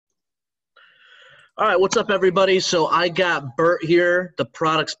All right, what's up, everybody? So I got Burt here, the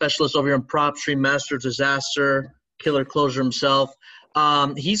product specialist over here in Propstream, Master Disaster, Killer Closure himself.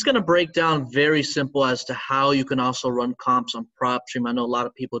 He's going to break down very simple as to how you can also run comps on Propstream. I know a lot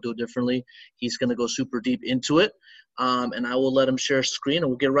of people do it differently. He's going to go super deep into it, and I will let him share screen, and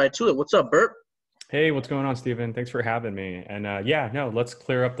we'll get right to it. What's up, Burt? Hey, what's going on, Steven? Thanks for having me. And yeah, no, let's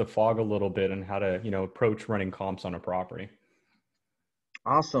clear up the fog a little bit and how to, approach running comps on a property.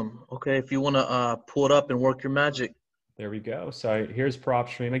 Awesome. Okay, if you want to pull it up and work your magic. There we go. So here's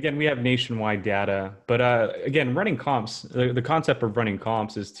PropStream. Again, we have nationwide data, but again, running comps, the concept of running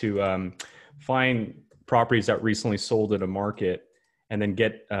comps is to find properties that recently sold at a market and then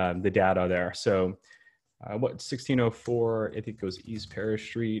get the data there. So 1604, I think it goes East Parish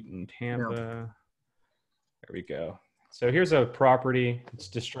Street in Tampa. Yeah. There we go. So here's a property. It's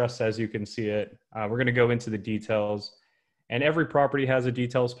distressed as you can see it. We're going to go into the details. And every property has a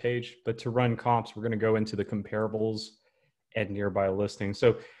details page, but to run comps, we're going to go into the comparables and nearby listings.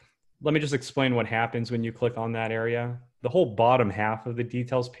 So let me just explain what happens when you click on that area. The whole bottom half of the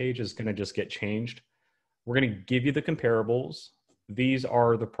details page is going to just get changed. We're going to give you the comparables. These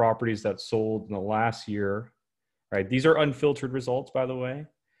are the properties that sold in the last year, right? These are unfiltered results, by the way.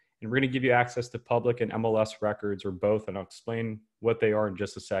 And we're going to give you access to public and MLS records or both, and I'll explain what they are in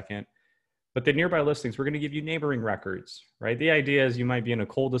just a second. But the nearby listings, we're going to give you neighboring records, right? The idea is you might be in a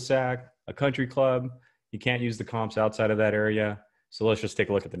cul-de-sac, a country club. You can't use the comps outside of that area. So let's just take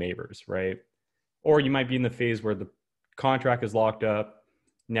a look at the neighbors, right? Or you might be in the phase where the contract is locked up.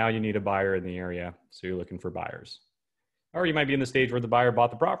 Now you need a buyer in the area. So you're looking for buyers. Or you might be in the stage where the buyer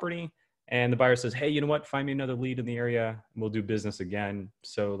bought the property and the buyer says, hey, you know what? Find me another lead in the area. And we'll do business again.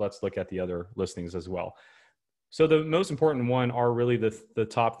 So let's look at the other listings as well. So the most important one are really the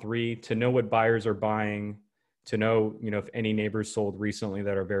top three: to know what buyers are buying, to know, if any neighbors sold recently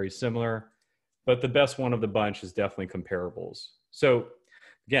that are very similar. But the best one of the bunch is definitely comparables. So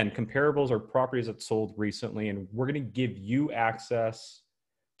again, comparables are properties that sold recently, and we're going to give you access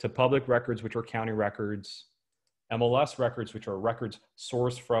to public records, which are county records, MLS records, which are records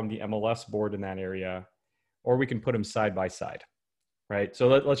sourced from the MLS board in that area, or we can put them side by side, right? So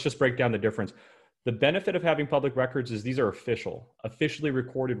let's just break down the difference. The benefit of having public records is these are officially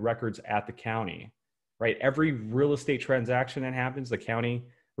recorded records at the county, right? Every real estate transaction that happens, the county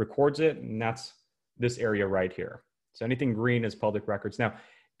records it, and that's this area right here. So anything green is public records. Now,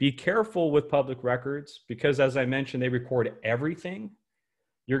 be careful with public records because, as I mentioned, they record everything.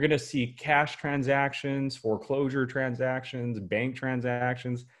 You're going to see cash transactions, foreclosure transactions, bank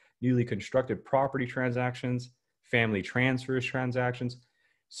transactions, newly constructed property transactions, family transfers transactions.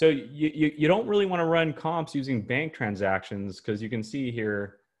 So you don't really want to run comps using bank transactions because you can see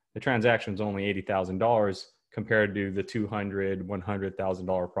here the transaction is only $80,000 compared to the $200,000,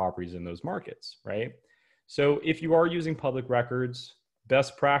 $100,000 properties in those markets, right? So if you are using public records,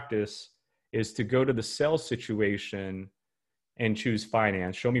 best practice is to go to the sales situation and choose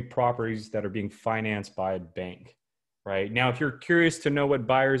finance. Show me properties that are being financed by a bank, right? Now, if you're curious to know what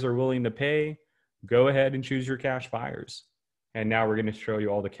buyers are willing to pay, go ahead and choose your cash buyers. And now we're going to show you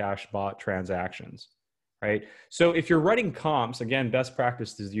all the cash bought transactions, right? So if you're running comps, again, best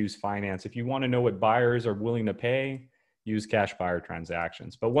practice is to use finance. If you want to know what buyers are willing to pay, use cash buyer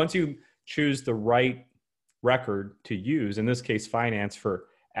transactions. But once you choose the right record to use, in this case, finance for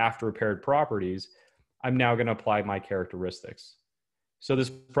after repaired properties, I'm now going to apply my characteristics. So this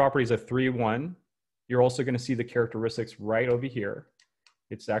property is a 3-1. You're also going to see the characteristics right over here.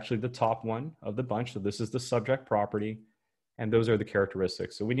 It's actually the top one of the bunch. So this is the subject property. And those are the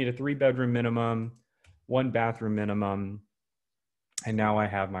characteristics. So we need a 3-bedroom minimum, 1-bathroom minimum. And now I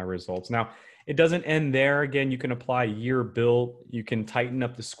have my results. Now, it doesn't end there. Again, you can apply year built. You can tighten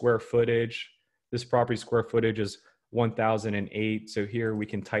up the square footage. This property square footage is 1,008. So here we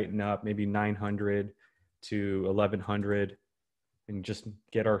can tighten up maybe 900 to 1,100 and just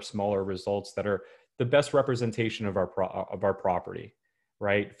get our smaller results that are the best representation of our property.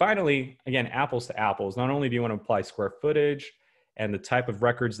 Right. Finally, again, apples to apples. Not only do you want to apply square footage and the type of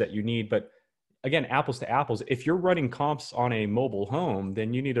records that you need, but again, apples to apples. If you're running comps on a mobile home,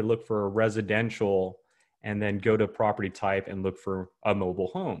 then you need to look for a residential and then go to property type and look for a mobile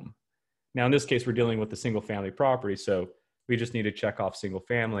home. Now, in this case, we're dealing with a single family property. So we just need to check off single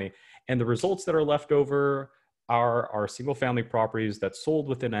family. And the results that are left over are our single family properties that sold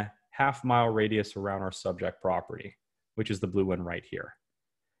within a half-mile radius around our subject property, which is the blue one right here.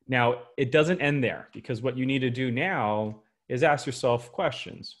 Now, it doesn't end there because what you need to do now is ask yourself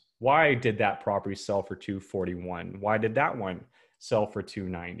questions. Why did that property sell for $241? Why did that one sell for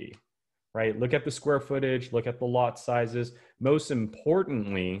 $290? Right? Look at the square footage, look at the lot sizes. Most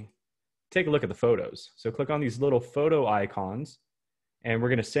importantly, take a look at the photos. So click on these little photo icons, and we're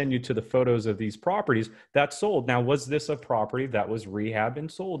going to send you to the photos of these properties that sold. Now, was this a property that was rehabbed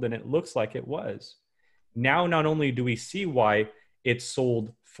and sold? And it looks like it was. Now, not only do we see why it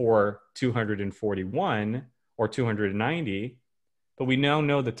sold for 241 or 290, but we now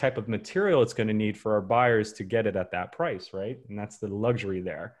know the type of material it's going to need for our buyers to get it at that price, right? And that's the luxury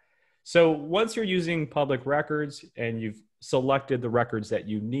there. So once you're using public records and you've selected the records that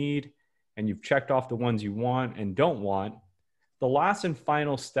you need and you've checked off the ones you want and don't want, the last and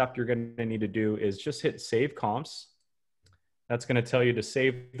final step you're going to need to do is just hit Save Comps. That's going to tell you to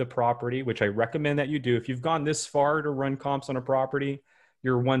save the property, which I recommend that you do. If you've gone this far to run comps on a property,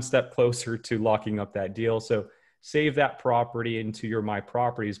 you're one step closer to locking up that deal. So save that property into your My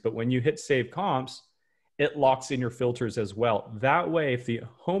Properties. But when you hit Save Comps, it locks in your filters as well. That way, if the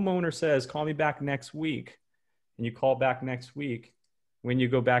homeowner says, call me back next week, and you call back next week, when you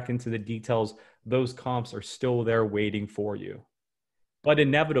go back into the details, those comps are still there waiting for you. But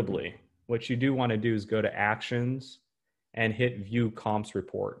inevitably, what you do want to do is go to Actions and hit View Comps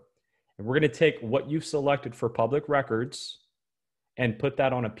Report. And we're going to take what you've selected for public records and put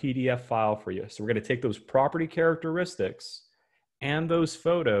that on a PDF file for you. So we're going to take those property characteristics and those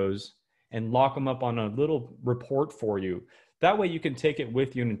photos and lock them up on a little report for you. That way you can take it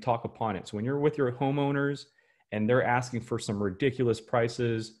with you and talk upon it. So when you're with your homeowners and they're asking for some ridiculous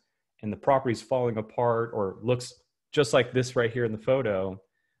prices and the property's falling apart or looks just like this right here in the photo,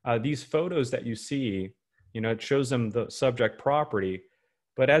 these photos that you see, it shows them the subject property,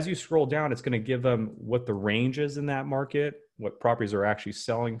 but as you scroll down, it's going to give them what the range is in that market, what properties are actually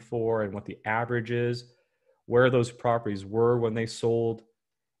selling for, and what the average is, where those properties were when they sold,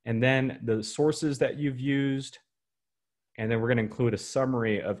 and then the sources that you've used. And then we're going to include a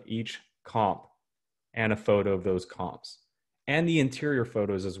summary of each comp and a photo of those comps and the interior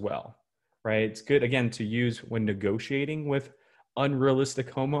photos as well, right? It's good, again, to use when negotiating with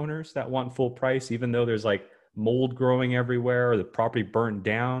unrealistic homeowners that want full price, even though there's like mold growing everywhere or the property burned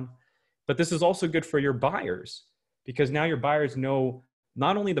down. But this is also good for your buyers because now your buyers know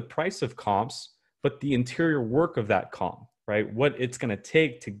not only the price of comps, but the interior work of that comp, right? What it's going to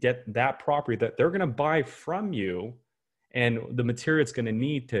take to get that property that they're going to buy from you and the material it's going to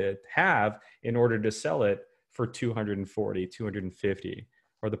need to have in order to sell it for 240, 250,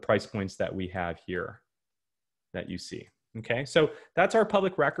 or the price points that we have here that you see. Okay, so that's our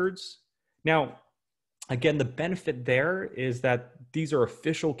public records. Now, again, the benefit there is that these are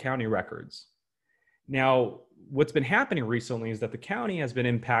official county records. Now, what's been happening recently is that the county has been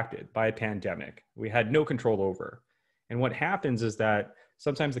impacted by a pandemic we had no control over. And what happens is that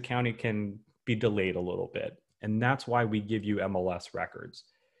sometimes the county can be delayed a little bit. And that's why we give you MLS records.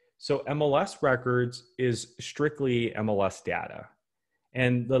 So MLS records is strictly MLS data.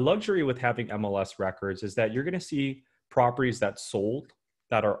 And the luxury with having MLS records is that you're going to see properties that sold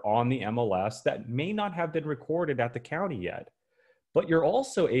that are on the MLS that may not have been recorded at the county yet. But you're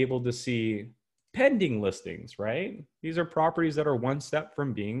also able to see pending listings, right? These are properties that are one step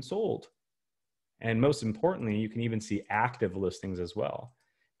from being sold. And most importantly, you can even see active listings as well.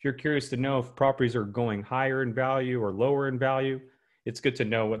 If you're curious to know if properties are going higher in value or lower in value, it's good to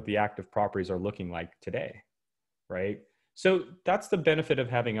know what the active properties are looking like today, right? So that's the benefit of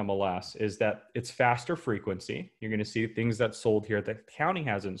having MLS is that it's faster frequency. You're going to see things that sold here that the county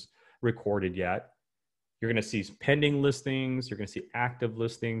hasn't recorded yet. You're going to see pending listings. You're going to see active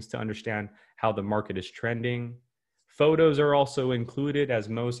listings to understand how the market is trending. Photos are also included as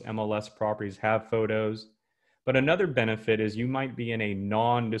most MLS properties have photos. But another benefit is you might be in a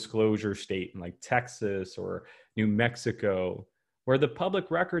non-disclosure state like Texas or New Mexico, where the public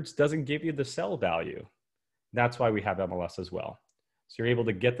records doesn't give you the sell value. That's why we have MLS as well. So you're able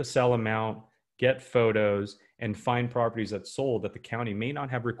to get the sell amount, get photos, and find properties that sold that the county may not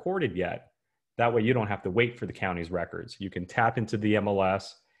have recorded yet. That way you don't have to wait for the county's records. You can tap into the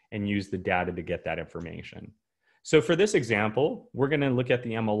MLS and use the data to get that information. So for this example, we're going to look at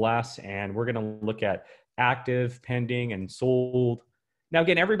the MLS and we're going to look at active, pending, and sold. Now,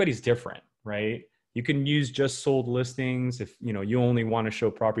 again, everybody's different, right? You can use just sold listings if you only want to show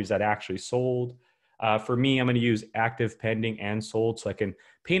properties that actually sold. For me, I'm going to use active, pending, and sold so I can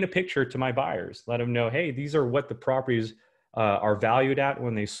paint a picture to my buyers, let them know, hey, these are what the properties are valued at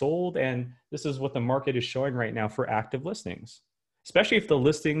when they sold, and this is what the market is showing right now for active listings. Especially if the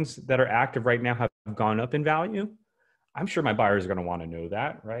listings that are active right now have gone up in value, I'm sure my buyers are going to want to know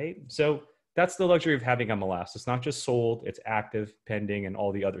that, right? So that's the luxury of having MLS. It's not just sold, it's active, pending, and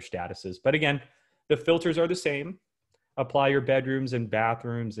all the other statuses. But again, the filters are the same. Apply your bedrooms and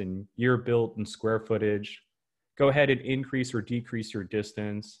bathrooms and year built and square footage. Go ahead and increase or decrease your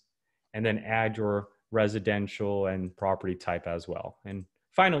distance. and then add your residential and property type as well. And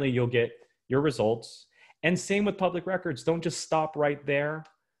finally, you'll get your results. And same with public records. Don't just stop right there.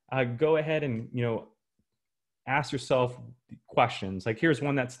 Go ahead and, ask yourself questions. Like here's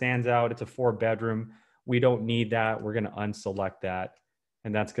one that stands out. It's a 4-bedroom. We don't need that. We're going to unselect that.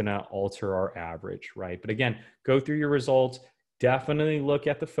 And that's going to alter our average, right? But again, go through your results. Definitely look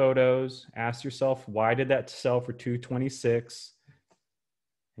at the photos. Ask yourself, why did that sell for 226?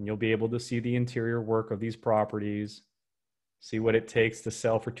 And you'll be able to see the interior work of these properties. See what it takes to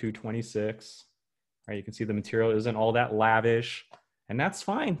sell for 226. Right? You can see the material isn't all that lavish. And that's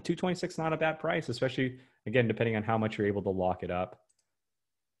fine. 226 is not a bad price, especially, again, depending on how much you're able to lock it up.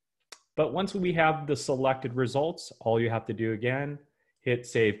 But once we have the selected results, all you have to do again, hit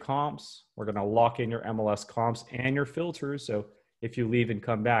save comps. We're going to lock in your MLS comps and your filters. So if you leave and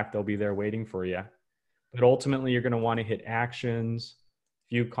come back, they'll be there waiting for you. But ultimately, you're going to want to hit actions,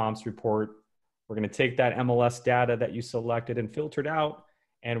 view comps report. We're going to take that MLS data that you selected and filtered out,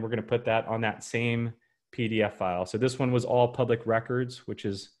 and we're going to put that on that same PDF file. So this one was all public records, which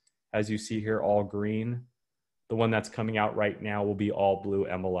is, as you see here, all green. The one that's coming out right now will be all blue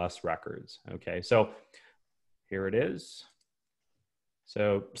MLS records. Okay, so here it is.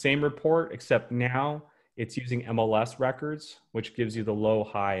 So same report, except now it's using MLS records, which gives you the low,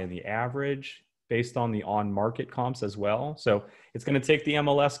 high, and the average based on the on-market comps as well. So it's going to take the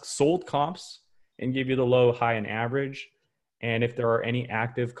MLS sold comps and give you the low, high, and average. And if there are any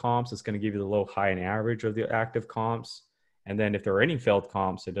active comps, it's going to give you the low, high, and average of the active comps. And then if there are any failed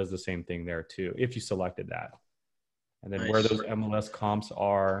comps, it does the same thing there too, if you selected that. And then where those MLS comps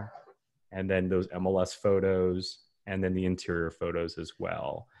are, and then those MLS photos, and then the interior photos as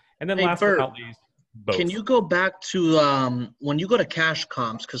well. And then last but not least, both. Can you go back to when you go to cash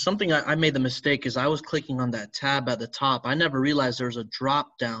comps? Because something I made the mistake is I was clicking on that tab at the top. I never realized there's a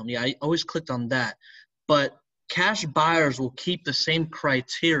drop down. Yeah, I always clicked on that. But cash buyers will keep the same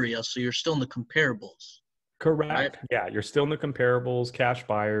criteria, so you're still in the comparables. Correct. Right? Yeah, you're still in the comparables, cash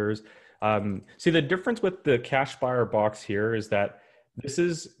buyers. See, the difference with the cash buyer box here is that this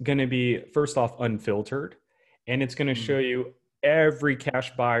is going to be, first off, unfiltered, and it's going to show you every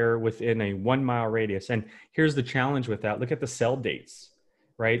cash buyer within a 1-mile radius. And here's the challenge with that. Look at the sell dates,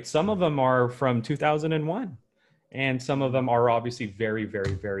 right? Some of them are from 2001, and some of them are obviously very,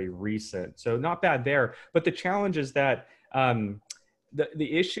 very, very recent. So not bad there. But the challenge is that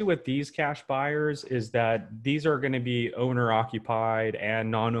the issue with these cash buyers is that these are going to be owner occupied and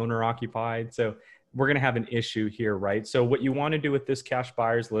non-owner occupied. So we're going to have an issue here, right? So what you want to do with this cash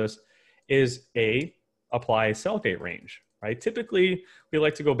buyers list is apply a sell date range, right? Typically we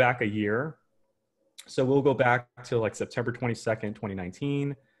like to go back a year. So we'll go back to like September 22nd,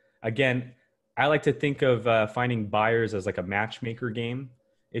 2019. Again, I like to think of finding buyers as like a matchmaker game.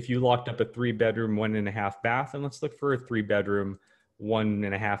 If you locked up a 3-bedroom, 1.5 bath, and let's look for a 3-bedroom,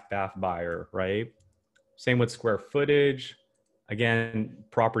 1.5 bath buyer, right? Same with square footage. Again,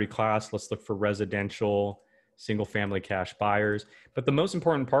 property class, let's look for residential, single family cash buyers. But the most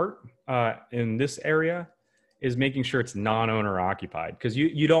important part in this area is making sure it's non-owner occupied, because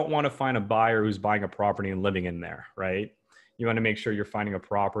you don't want to find a buyer who's buying a property and living in there, right? You want to make sure you're finding a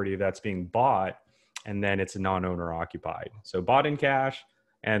property that's being bought and then it's non-owner occupied. So bought in cash,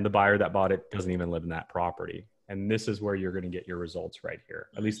 and the buyer that bought it doesn't even live in that property. And this is where you're going to get your results right here,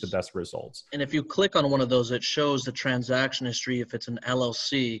 at least the best results. And if you click on one of those, it shows the transaction history if it's an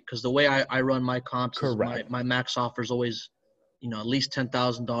LLC, because the way I run my comps is my max offer is always, at least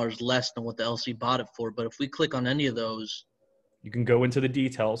 $10,000 less than what the LLC bought it for. But if we click on any of those, you can go into the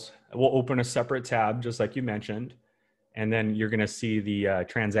details. We'll open a separate tab, just like you mentioned, and then you're going to see the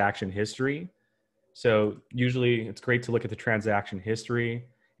transaction history. So usually it's great to look at the transaction history.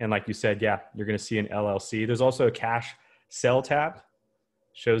 And like you said, yeah, you're going to see an LLC. There's also a cash sell tab.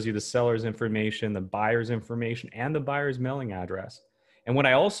 Shows you the seller's information, the buyer's information, and the buyer's mailing address. And what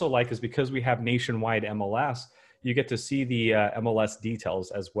I also like is because we have nationwide MLS, you get to see the MLS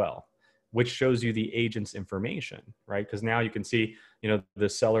details as well, which shows you the agent's information, right? Because now you can see, the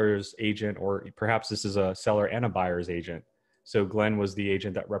seller's agent, or perhaps this is a seller and a buyer's agent. So Glenn was the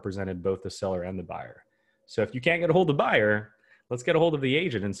agent that represented both the seller and the buyer. So if you can't get a hold of the buyer, let's get a hold of the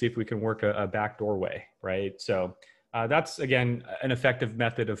agent and see if we can work a backdoor way, right? So that's, again, an effective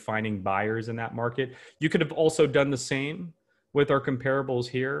method of finding buyers in that market. You could have also done the same with our comparables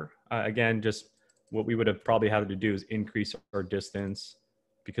here. Again, just what we would have probably had to do is increase our distance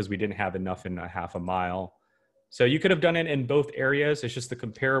because we didn't have enough in a half a mile. So you could have done it in both areas. It's just the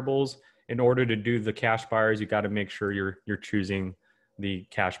comparables. In order to do the cash buyers, you got to make sure you're choosing the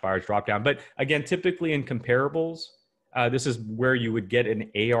cash buyers drop down. But again, typically in comparables, This is where you would get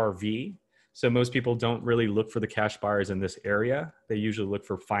an ARV. So most people don't really look for the cash buyers in this area. They usually look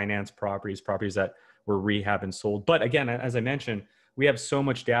for finance properties, properties that were rehab and sold. But again, as I mentioned, we have so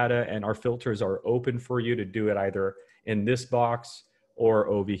much data and our filters are open for you to do it either in this box or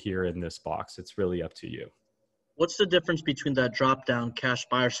over here in this box. It's really up to you. What's the difference between that drop-down cash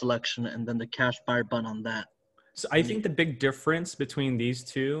buyer selection and then the cash buyer button on that? So I think the big difference between these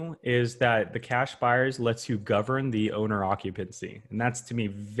two is that the cash buyers lets you govern the owner occupancy. And that's to me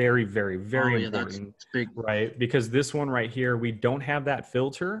very, very, very important, that's big. Right? Because this one right here, we don't have that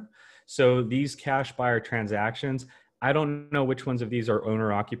filter. So these cash buyer transactions, I don't know which ones of these are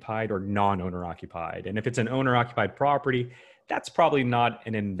owner occupied or non-owner occupied. And if it's an owner occupied property, that's probably not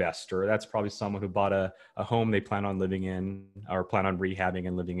an investor. That's probably someone who bought a home they plan on living in or plan on rehabbing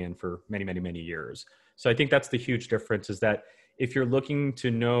and living in for many, many, many years. So I think that's the huge difference, is that if you're looking to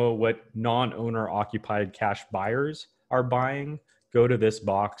know what non-owner occupied cash buyers are buying, go to this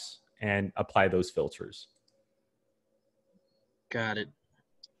box and apply those filters. Got it.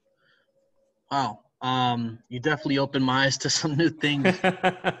 Wow. You definitely opened my eyes to some new things.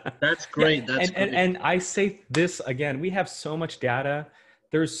 That's great. Yeah, and I say this again, we have so much data.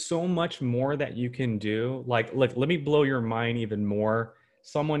 There's so much more that you can do. Like, look, let me blow your mind even more.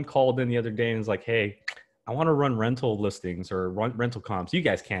 Someone called in the other day and was like, hey, I want to run rental listings or run rental comps. You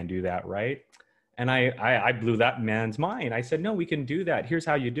guys can't do that, right? And I blew that man's mind. I said, no, we can do that. Here's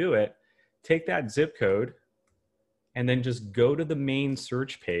how you do it. Take that zip code and then just go to the main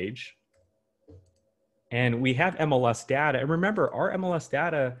search page. And we have MLS data. And remember, our MLS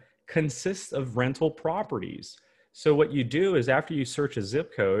data consists of rental properties. So what you do is after you search a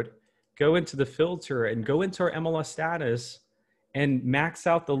zip code, go into the filter and go into our MLS status and max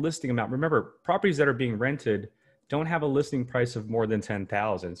out the listing amount. Remember, properties that are being rented don't have a listing price of more than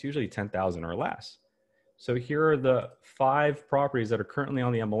 10,000. It's usually 10,000 or less. So here are the 5 properties that are currently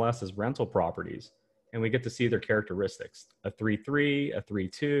on the MLS as rental properties. And we get to see their characteristics: a 3.3, a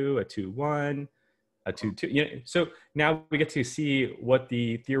 3.2, a 2.1, a 2.2. You know, so now we get to see what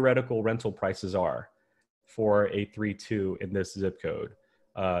the theoretical rental prices are for a 3.2 in this zip code,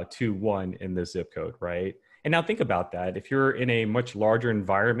 2.1 in this zip code, right? And now think about that. If you're in a much larger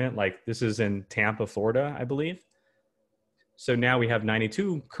environment, like this is in Tampa, Florida, I believe. So now we have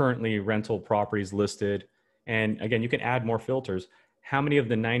 92 currently rental properties listed. And again, you can add more filters. How many of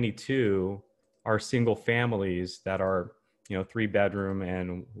the 92 are single families that are, 3-bedroom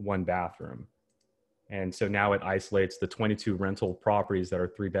and 1 bathroom? And so now it isolates the 22 rental properties that are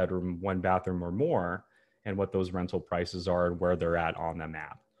 3-bedroom, 1 bathroom or more, and what those rental prices are and where they're at on the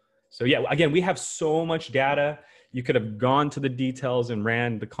map. So yeah, again, we have so much data. You could have gone to the details and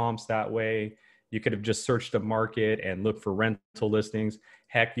ran the comps that way. You could have just searched the market and looked for rental listings.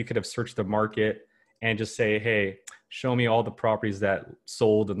 Heck, you could have searched the market and just say, hey, show me all the properties that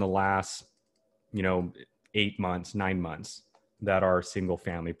sold in the last, 8 months, 9 months that are single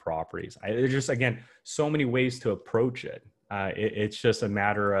family properties. There's just, again, so many ways to approach it. It's just a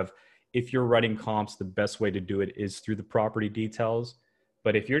matter of, if you're running comps, the best way to do it is through the property details.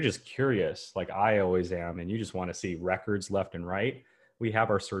 But if you're just curious, like I always am, and you just want to see records left and right, we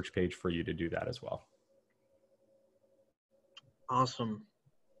have our search page for you to do that as well. Awesome.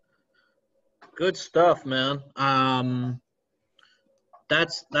 Good stuff, man.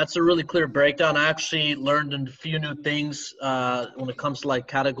 That's a really clear breakdown. I actually learned a few new things when it comes to like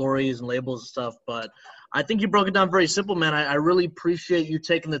categories and labels and stuff, but I think you broke it down very simple, man. I really appreciate you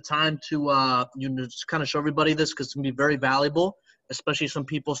taking the time to just kind of show everybody this, because it's going to be very valuable, especially some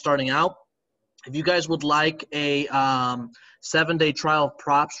people starting out. If you guys would like a 7-day trial of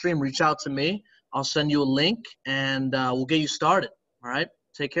Propstream, reach out to me. I'll send you a link, and we'll get you started. All right?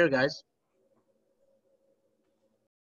 Take care, guys.